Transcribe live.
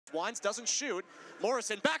Wines doesn't shoot.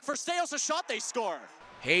 Morrison back for Stales, a shot, they score.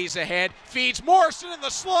 Hayes ahead, feeds Morrison in the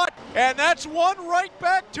slot, and that's one right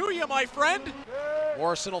back to you, my friend.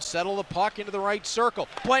 Morrison will settle the puck into the right circle.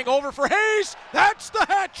 Playing over for Hayes, that's the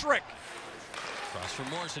hat trick. Cross from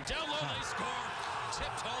Morrison, down low, they score.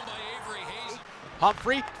 Tipped home by Avery Hayes.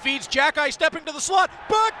 Humphrey feeds Jack-Eye stepping to the slot.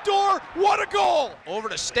 Backdoor, what a goal! Over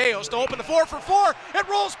to Stales to open the 4-for-4. It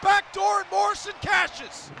rolls backdoor and Morrison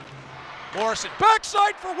cashes. Morrison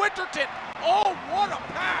backside for Winterton. Oh, what a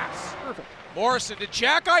pass! Perfect. Morrison to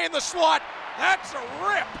Jack-Eye in the slot. That's a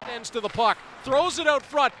rip. Ends to the puck. Throws it out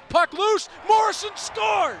front. Puck loose. Morrison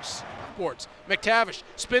scores. Boards. McTavish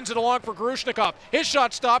spins it along for Grushnikov. His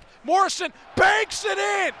shot stopped. Morrison banks it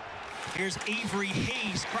in. Here's Avery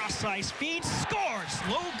Hayes. Cross-ice feed. Scores.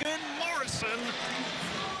 Logan Morrison.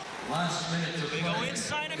 Last minute to We go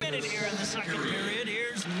inside a minute here in the second period.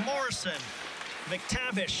 Here's Morrison.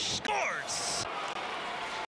 McTavish scores.